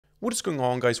What is going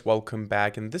on, guys? Welcome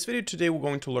back. In this video today, we're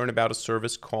going to learn about a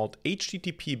service called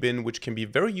HTTPBin, which can be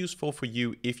very useful for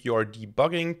you if you are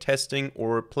debugging, testing,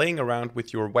 or playing around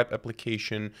with your web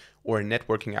application or a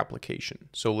networking application.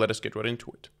 So let us get right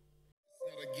into it.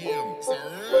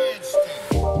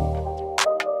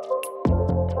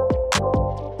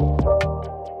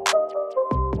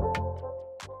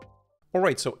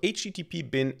 Alright, so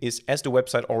HTTPBin is, as the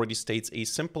website already states, a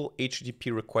simple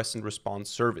HTTP request and response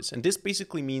service. And this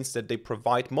basically means that they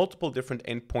provide multiple different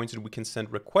endpoints that we can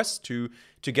send requests to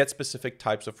get specific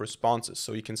types of responses.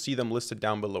 So you can see them listed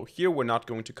down below here. We're not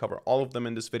going to cover all of them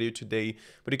in this video today,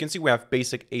 but you can see we have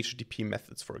basic HTTP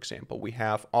methods, for example. We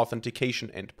have authentication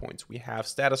endpoints. We have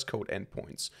status code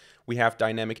endpoints. We have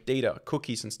dynamic data,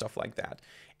 cookies, and stuff like that.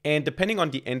 And depending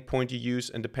on the endpoint you use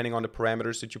and depending on the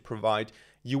parameters that you provide,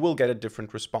 you will get a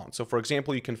different response. So for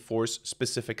example, you can force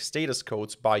specific status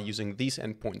codes by using these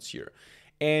endpoints here.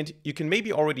 And you can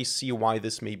maybe already see why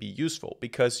this may be useful,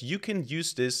 because you can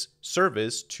use this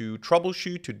service to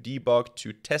troubleshoot, to debug,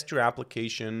 to test your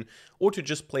application, or to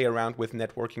just play around with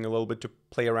networking a little bit, to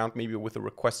play around maybe with a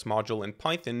request module in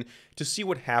Python to see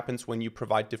what happens when you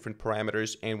provide different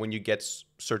parameters and when you get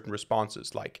certain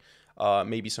responses, like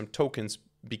maybe some tokens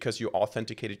because you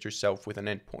authenticated yourself with an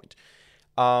endpoint.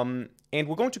 And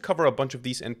we're going to cover a bunch of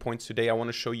these endpoints today. I want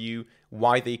to show you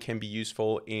why they can be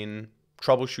useful in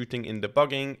troubleshooting, in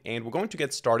debugging, and we're going to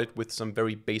get started with some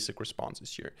very basic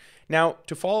responses here. Now,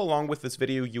 to follow along with this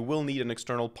video, you will need an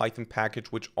external Python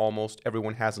package, which almost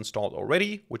everyone has installed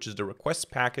already, which is the requests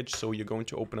package. So you're going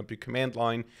to open up your command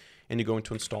line and you're going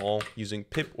to install using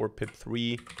pip or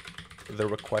pip3 the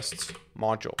requests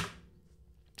module.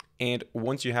 And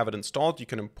once you have it installed, you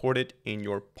can import it in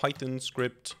your Python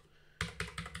script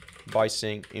by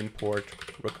saying import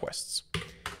requests.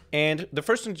 And the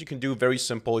first thing you can do, very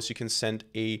simple, is you can send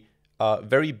a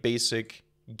very basic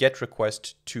GET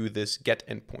request to this GET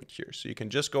endpoint here. So you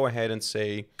can just go ahead and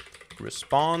say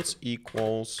response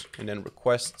equals and then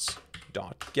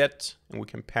requests.get, and we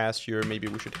can pass here. Maybe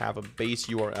we should have a base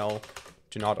URL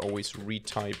to not always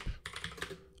retype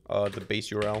the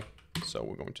base URL. So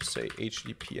we're going to say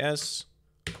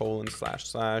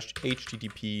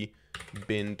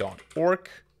https://httpbin.org.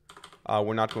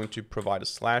 We're not going to provide a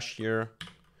slash here.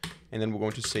 And then we're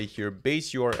going to say here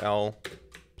base URL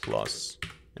plus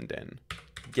and then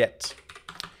get.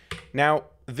 Now,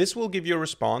 this will give you a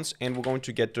response, and we're going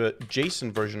to get the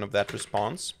JSON version of that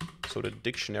response. So the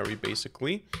dictionary,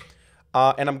 basically.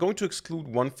 And I'm going to exclude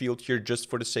one field here just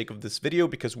for the sake of this video,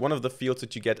 because one of the fields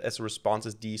that you get as a response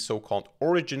is the so-called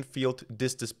origin field.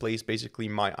 This displays basically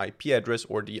my IP address,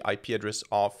 or the IP address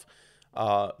of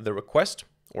the request,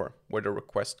 or where the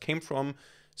request came from.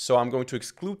 So I'm going to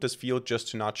exclude this field just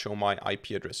to not show my IP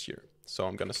address here. So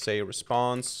I'm going to say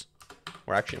response,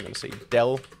 or actually I'm going to say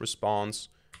del response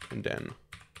and then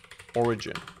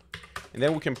origin. And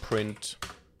then we can print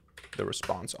the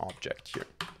response object here.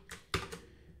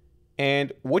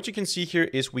 And what you can see here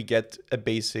is we get a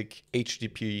basic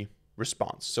HTTP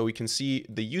response. So we can see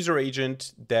the user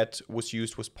agent that was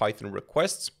used was Python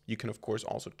requests. You can, of course,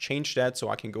 also change that. So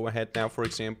I can go ahead now, for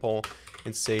example,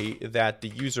 and say that the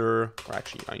user, or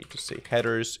actually I need to say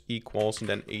headers equals and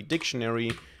then a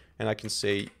dictionary. And I can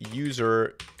say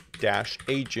user dash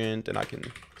agent, and I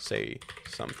can say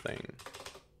something.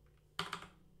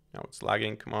 Now it's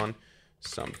lagging, come on,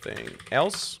 something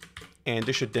else. And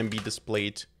this should then be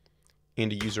displayed in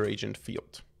the user agent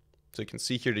field. So you can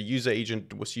see here the user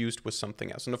agent was used with something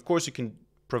else. And of course you can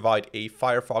provide a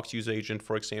Firefox user agent,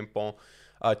 for example,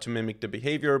 to mimic the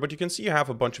behavior. But you can see you have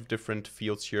a bunch of different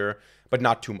fields here, but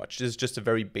not too much. This is just a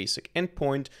very basic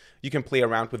endpoint. You can play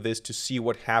around with this to see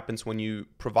what happens when you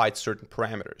provide certain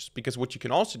parameters. Because what you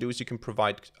can also do is you can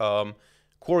provide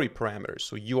query parameters,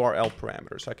 so URL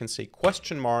parameters. I can say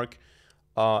question mark,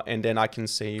 and then I can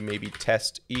say maybe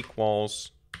test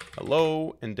equals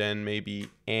hello, and then maybe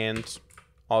and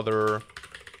other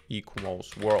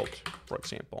equals world, for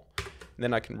example. And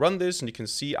then I can run this, and you can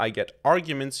see I get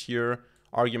arguments here.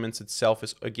 Arguments itself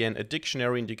is, again, a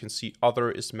dictionary, and you can see other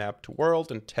is mapped to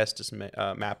world, and test is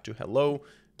mapped to hello.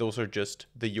 Those are just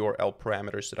the URL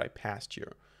parameters that I passed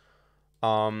here.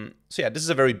 So yeah, this is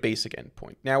a very basic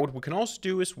endpoint. Now, what we can also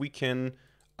do is we can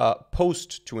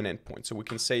post to an endpoint. So we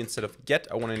can say instead of get,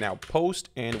 I want to now post.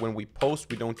 And when we post,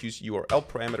 we don't use URL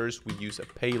parameters, we use a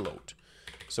payload.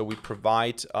 So we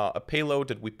provide a payload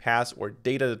that we pass, or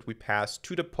data that we pass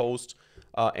to the post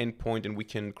endpoint, and we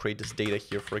can create this data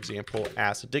here, for example,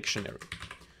 as a dictionary.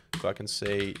 So I can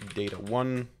say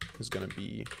data1 is going to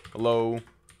be hello,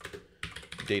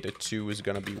 data2 is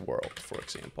going to be world, for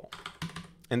example.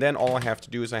 And then all I have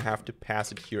to do is I have to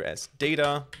pass it here as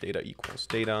data, data equals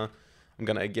data. I'm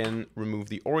gonna again remove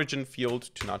the origin field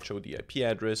to not show the IP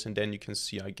address, and then you can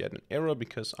see I get an error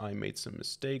because I made some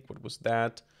mistake. What was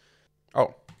that?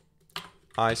 Oh,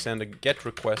 I send a GET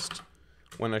request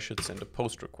when I should send a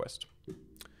POST request.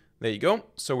 There you go.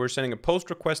 So we're sending a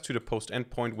POST request to the POST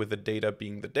endpoint with the data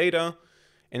being the data.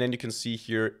 And then you can see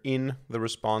here in the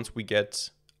response, we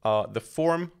get the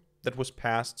form that was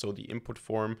passed. So the input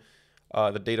form,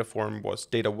 the data form was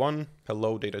data1,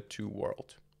 hello, data2,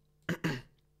 world.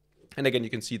 And again, you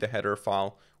can see the header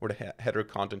file or the header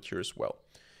content here as well.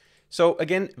 So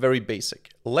again, very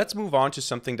basic. Let's move on to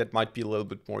something that might be a little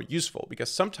bit more useful,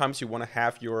 because sometimes you want to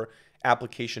have your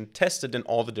application tested in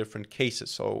all the different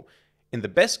cases. So in the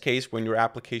best case, when your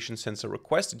application sends a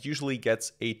request, it usually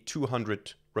gets a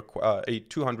 200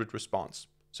 response.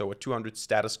 So a 200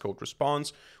 status code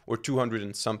response or 200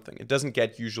 and something. It doesn't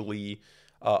get usually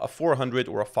a 400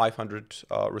 or a 500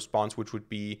 response, which would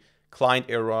be client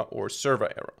error or server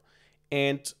error.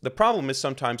 And the problem is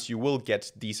sometimes you will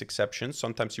get these exceptions,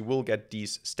 sometimes you will get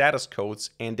these status codes,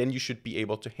 and then you should be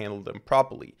able to handle them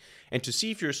properly. And to see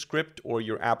if your script or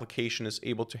your application is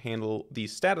able to handle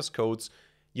these status codes,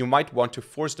 you might want to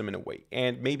force them in a way.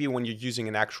 And maybe when you're using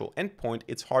an actual endpoint,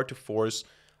 it's hard to force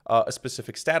a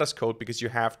specific status code because you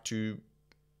have to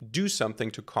do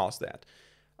something to cause that.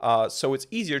 So it's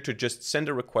easier to just send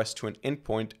a request to an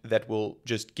endpoint that will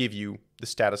just give you the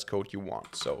status code you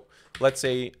want. So let's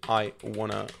say I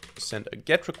want to send a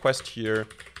GET request here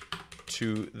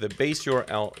to the base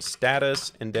URL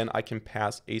status, and then I can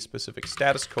pass a specific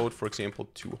status code, for example,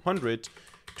 200,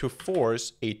 to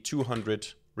force a 200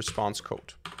 response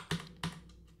code.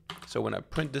 So when I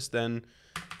print this then,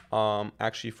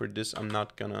 actually for this, I'm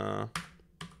just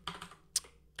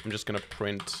gonna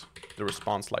print the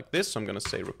response like this. So I'm gonna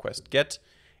say request get,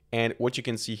 and what you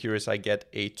can see here is I get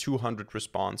a 200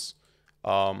 response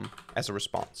as a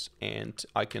response. And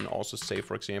I can also say,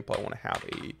 for example, I want to have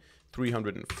a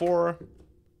 304,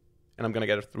 and I'm gonna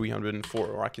get a 304,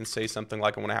 or I can say something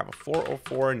like I want to have a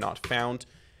 404 not found,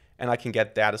 and I can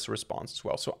get that as a response as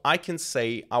well. So I can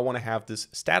say I want to have this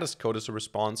status code as a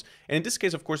response. And in this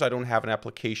case, of course, I don't have an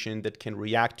application that can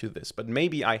react to this, but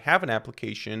maybe I have an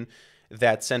application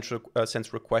that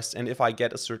sends requests, and if I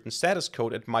get a certain status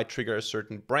code, it might trigger a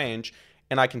certain branch,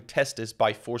 and I can test this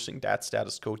by forcing that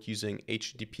status code using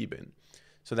HTTPBin.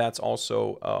 So that's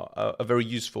also a very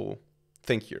useful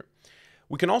thing here.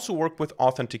 We can also work with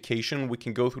authentication. We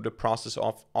can go through the process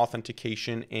of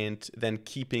authentication and then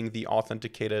keeping the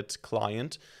authenticated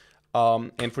client.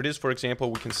 And for this, for example,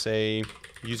 we can say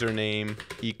username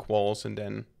equals, and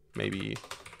then maybe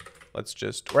let's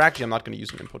just, or actually I'm not going to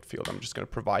use an input field. I'm just going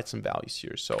to provide some values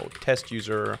here. So test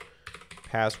user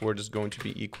password is going to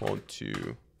be equal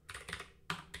to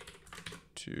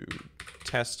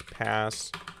test pass.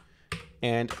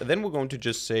 And then we're going to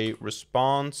just say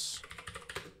response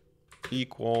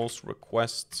equals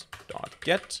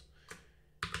requests.get.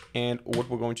 And what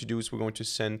we're going to do is we're going to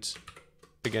send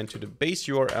again to the base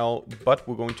URL, but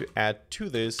we're going to add to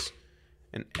this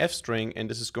an F string, and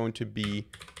this is going to be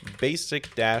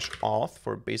basic-auth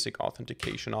for basic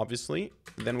authentication, obviously.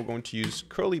 And then we're going to use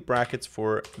curly brackets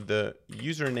for the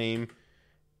username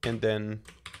and then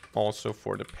also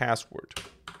for the password.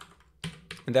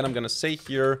 And then I'm going to say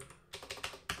here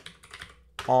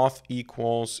auth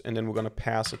equals, and then we're going to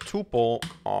pass a tuple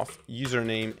of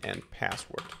username and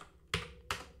password.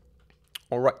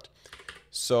 All right.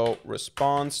 So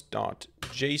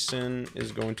response.json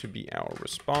is going to be our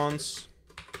response.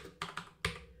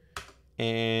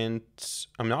 And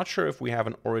I'm not sure if we have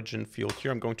an origin field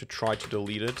here. I'm going to try to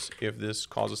delete it. If this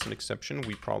causes an exception,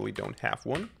 we probably don't have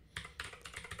one.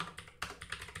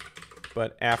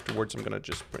 But afterwards, I'm going to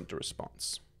just print the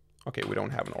response. Okay, we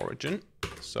don't have an origin.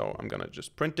 So I'm going to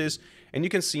just print this. And you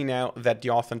can see now that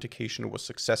the authentication was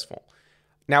successful.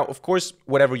 Now, of course,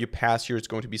 whatever you pass here is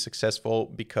going to be successful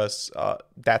because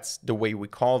that's the way we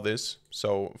call this.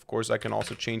 So, of course, I can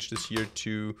also change this here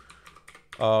to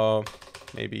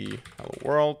maybe hello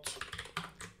world.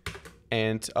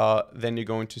 And then you're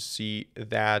going to see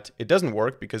that it doesn't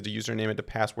work because the username and the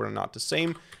password are not the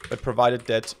same. But provided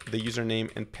that the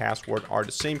username and password are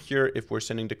the same here, if we're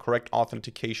sending the correct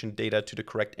authentication data to the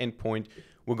correct endpoint,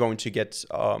 we're going to get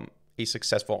a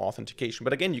successful authentication.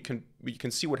 But again, you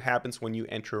can see what happens when you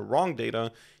enter wrong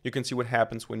data. You can see what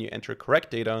happens when you enter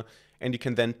correct data, and you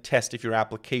can then test if your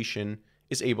application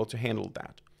is able to handle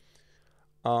that.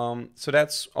 So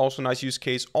that's also a nice use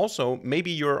case. Also,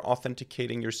 maybe you're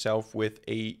authenticating yourself with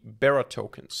a bearer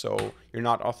token. So you're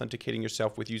not authenticating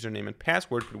yourself with username and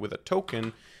password, but with a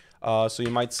token. So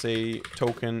you might say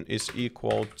token is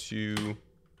equal to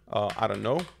I don't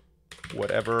know,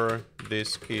 whatever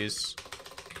this is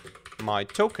my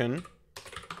token.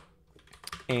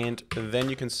 And then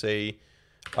you can say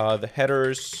the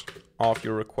headers of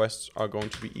your requests are going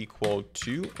to be equal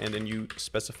to, and then you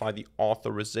specify the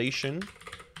authorization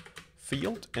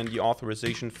field, and the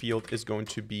authorization field is going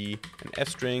to be an F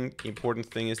string. The important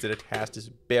thing is that it has this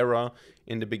bearer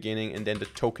in the beginning, and then the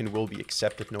token will be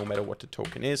accepted no matter what the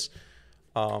token is.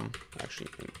 Actually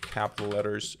in capital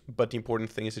letters, but the important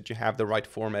thing is that you have the right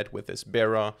format with this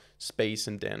bearer, space,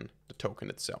 and then the token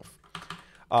itself.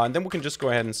 And then we can just go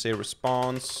ahead and say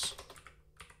response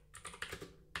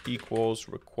equals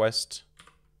request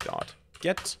dot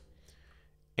get,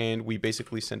 and we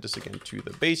basically send this again to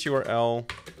the base URL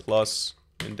plus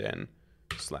and then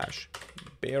slash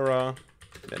bearer.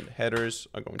 Then the headers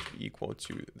are going to be equal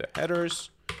to the headers,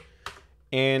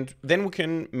 and then we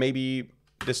can maybe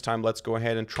this time let's go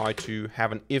ahead and try to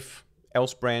have an if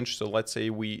else branch. So let's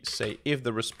say we say if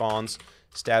the response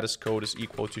status code is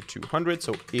equal to 200.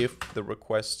 So if the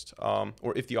request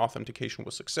or if the authentication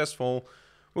was successful,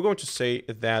 we're going to say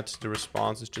that the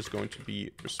response is just going to be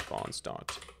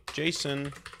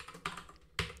response.json.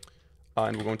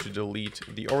 And we're going to delete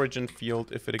the origin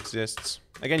field if it exists.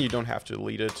 Again, you don't have to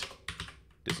delete it.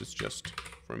 This is just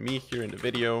for me here in the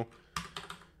video.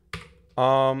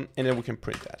 And then we can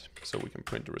print that. So we can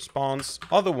print the response.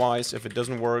 Otherwise, if it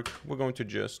doesn't work, we're going to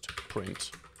just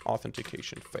print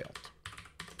authentication failed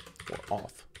or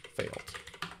auth failed.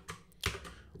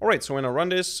 All right, so when I run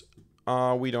this,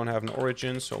 we don't have an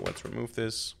origin, so let's remove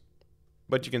this.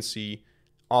 But you can see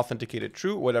authenticated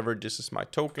true, whatever, this is my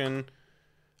token.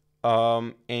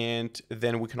 And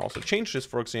then we can also change this,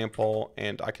 for example,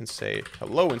 and I can say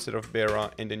hello instead of bearer,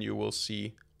 and then you will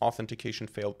see authentication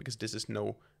failed because this is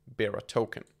no bearer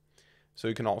token. So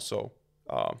you can also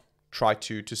try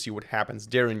to see what happens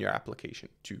there in your application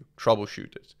to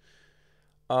troubleshoot it.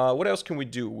 What else can we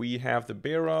do? We have the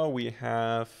bearer, we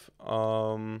have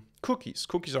cookies.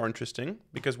 Cookies are interesting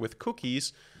because with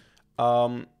cookies,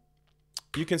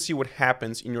 you can see what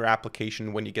happens in your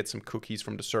application when you get some cookies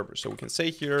from the server. So we can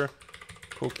say here,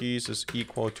 cookies is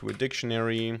equal to a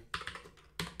dictionary.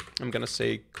 I'm going to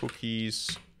say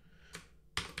cookies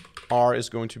R is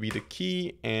going to be the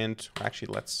key, and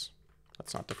actually let's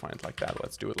not define it like that.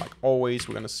 Let's do it like always.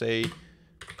 We're going to say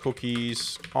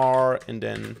cookies R, and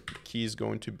then the key is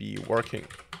going to be working.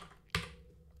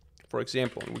 For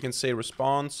example, we can say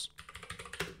response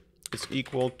is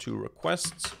equal to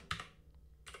requests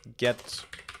get,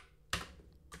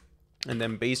 and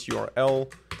then base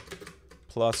URL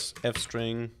plus F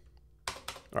string,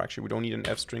 or actually we don't need an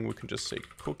F string. We can just say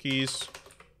cookies.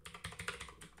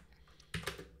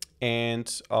 And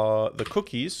the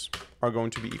cookies are going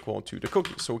to be equal to the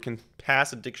cookies. So we can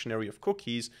pass a dictionary of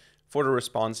cookies for the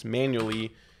response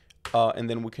manually. And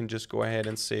then we can just go ahead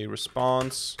and say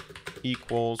response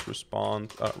equals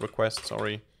request,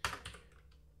 sorry.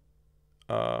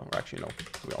 Actually, no,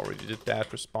 we already did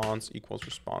that. Response equals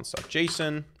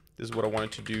response.json. This is what I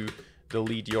wanted to do.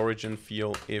 Delete the origin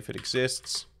field if it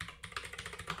exists.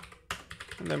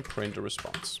 And then print the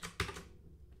response.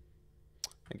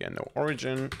 Again, no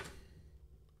origin.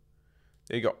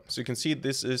 There you go. So you can see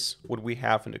this is what we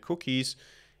have in the cookies.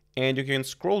 And you can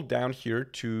scroll down here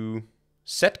to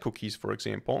set cookies, for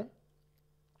example.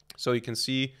 So you can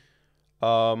see,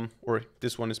 or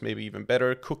this one is maybe even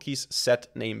better, cookies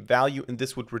set name value, and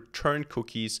this would return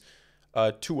cookies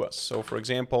to us. So for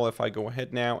example, if I go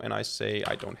ahead now and I say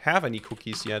I don't have any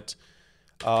cookies yet,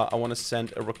 I want to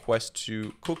send a request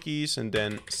to cookies and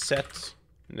then set,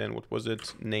 and then what was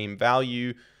it, name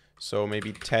value. So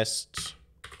maybe test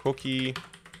cookie,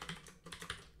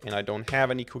 and I don't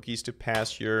have any cookies to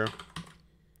pass here.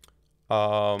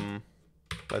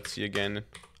 Let's see again.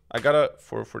 I gotta,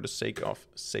 for the sake of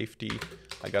safety,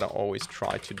 I gotta always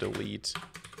try to delete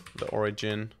the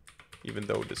origin, even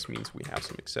though this means we have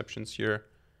some exceptions here,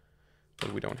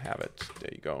 but we don't have it.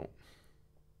 There you go.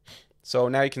 So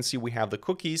now you can see we have the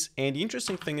cookies, and the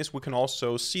interesting thing is we can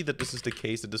also see that this is the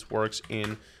case, that this works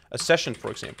in a session,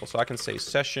 for example. So I can say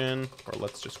session, or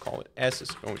let's just call it S, is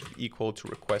going to be equal to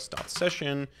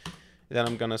request.session. Then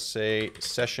I'm gonna say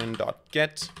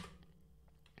session.get.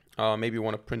 Maybe you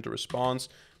want to print a response,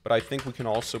 but I think we can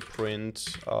also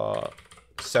print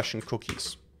session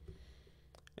cookies.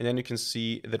 And then you can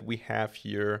see that we have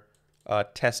here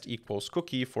test equals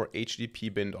cookie for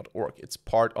HTTPBin.org. It's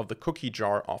part of the cookie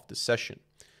jar of the session.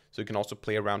 So you can also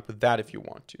play around with that if you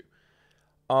want to.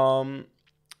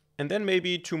 And then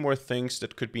maybe two more things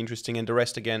that could be interesting. And the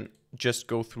rest, again, just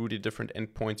go through the different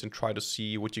endpoints and try to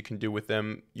see what you can do with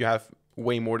them. You have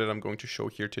way more that I'm going to show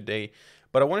here today.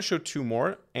 But I want to show two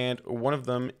more. And one of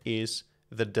them is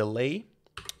the delay,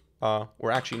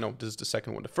 or actually, no, this is the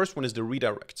second one. The first one is the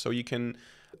redirect. So you can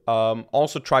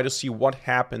also try to see what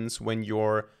happens when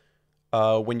your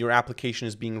application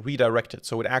is being redirected.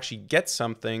 So it actually gets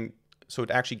something, so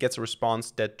it actually gets a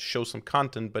response that shows some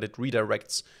content, but it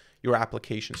redirects your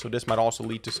application. So this might also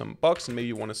lead to some bugs, and maybe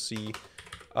you want to see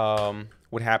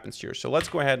what happens here. So let's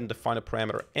go ahead and define a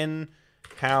parameter n.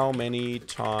 How many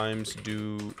times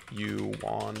do you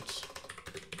want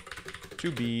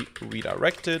to be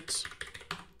redirected?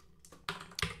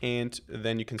 And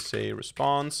then you can say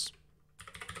response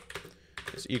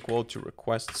is equal to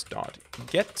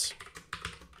requests.get.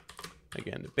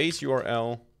 Again, the base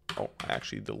URL. Oh, I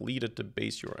actually deleted the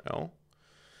base URL.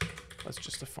 Let's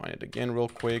just define it again real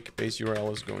quick. Base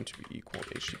URL is going to be equal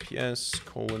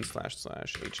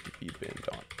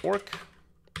https://httpbin.org.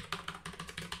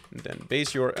 And then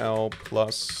base URL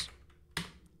plus,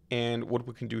 and what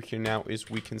we can do here now is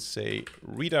we can say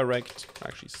redirect,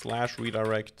 actually slash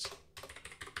redirect,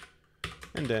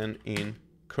 and then in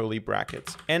curly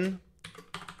brackets n.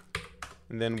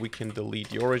 And then we can delete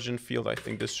the origin field. I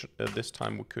think this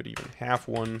time we could even have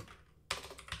one.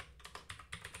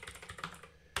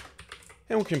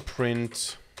 And we can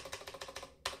print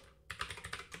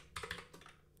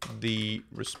the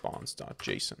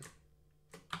response.json.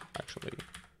 Actually,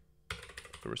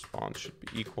 the response should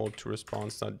be equal to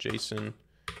response.json,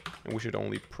 and we should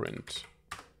only print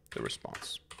the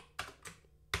response.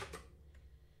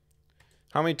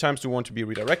 How many times do we want to be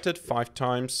redirected? 5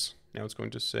 times. Now it's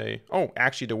going to say, oh,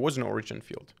 actually there was an origin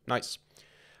field. Nice.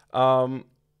 But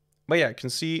yeah, I can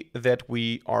see that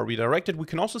we are redirected. We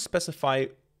can also specify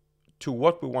to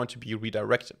what we want to be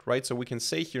redirected, right? So we can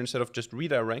say here, instead of just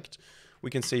redirect, we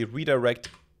can say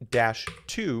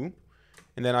redirect-to,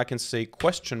 and then I can say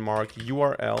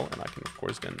URL, and I can of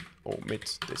course then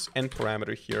omit this end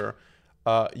parameter here,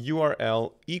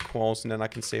 URL equals, and then I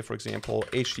can say, for example,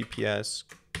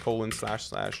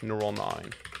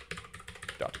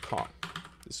 https://neural9.com.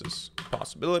 This is a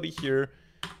possibility here,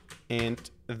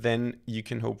 and then you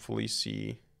can hopefully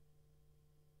see.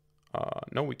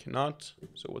 No, we cannot.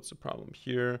 So what's the problem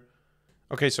here?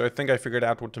 Okay, so I think I figured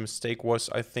out what the mistake was.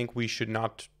 I think we should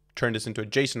not turn this into a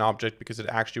JSON object because it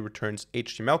actually returns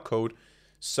HTML code.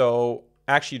 So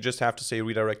actually you just have to say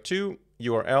redirect to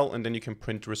URL, and then you can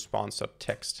print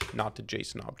response.text, not the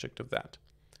JSON object of that.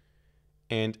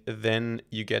 And then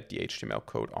you get the HTML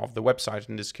code of the website,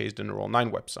 in this case, the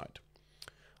Neural9 website.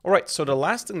 All right, so the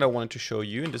last thing that I wanted to show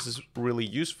you, and this is really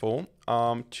useful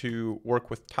to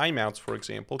work with timeouts, for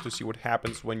example, to see what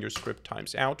happens when your script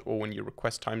times out or when your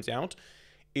request times out,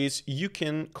 is you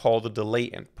can call the delay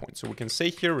endpoint. So we can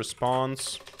say here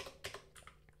response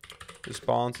is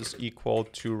equal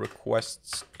to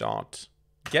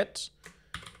requests.get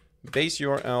base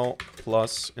URL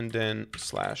plus, and then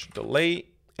 /delay,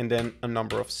 and then a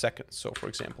number of seconds. So for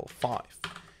example, 5.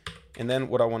 And then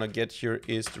what I want to get here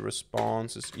is the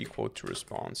response is equal to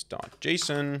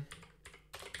response.json.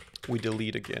 We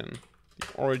delete again the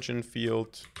origin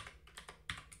field.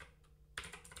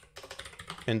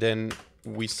 And then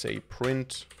we say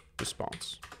print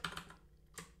response.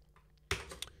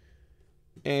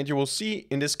 And you will see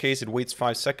in this case, it waits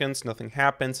 5 seconds, nothing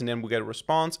happens, and then we get a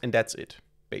response, and that's it,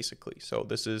 basically. So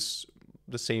this is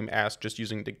the same as just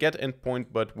using the get endpoint,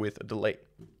 but with a delay.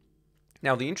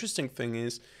 Now, the interesting thing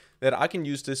is that I can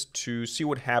use this to see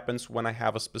what happens when I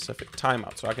have a specific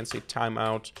timeout. So I can say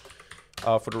timeout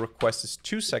for the request is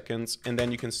 2 seconds, and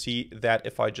then you can see that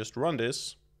if I just run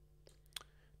this,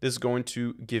 this is going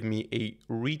to give me a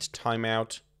read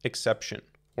timeout exception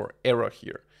or error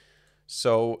here.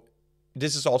 So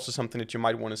this is also something that you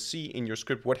might want to see in your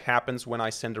script. What happens when I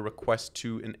send a request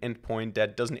to an endpoint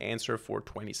that doesn't answer for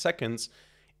 20 seconds,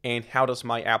 and how does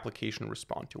my application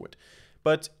respond to it?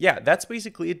 But yeah, that's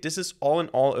basically it. This is all in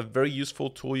all a very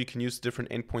useful tool. You can use different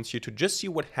endpoints here to just see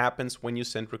what happens when you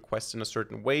send requests in a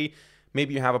certain way.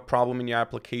 Maybe you have a problem in your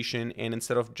application, and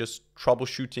instead of just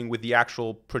troubleshooting with the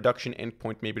actual production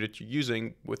endpoint maybe that you're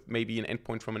using with maybe an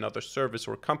endpoint from another service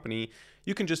or company,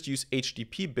 you can just use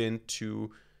HTTPBin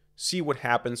to see what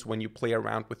happens when you play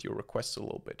around with your requests a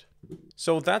little bit.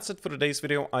 So that's it for today's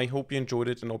video. I hope you enjoyed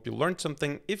it and hope you learned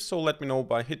something. If so, let me know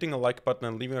by hitting a like button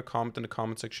and leaving a comment in the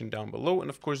comment section down below. And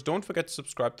of course, don't forget to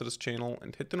subscribe to this channel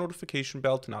and hit the notification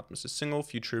bell to not miss a single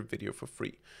future video for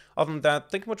free. Other than that,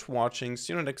 thank you much for watching.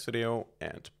 See you in the next video,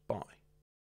 and bye.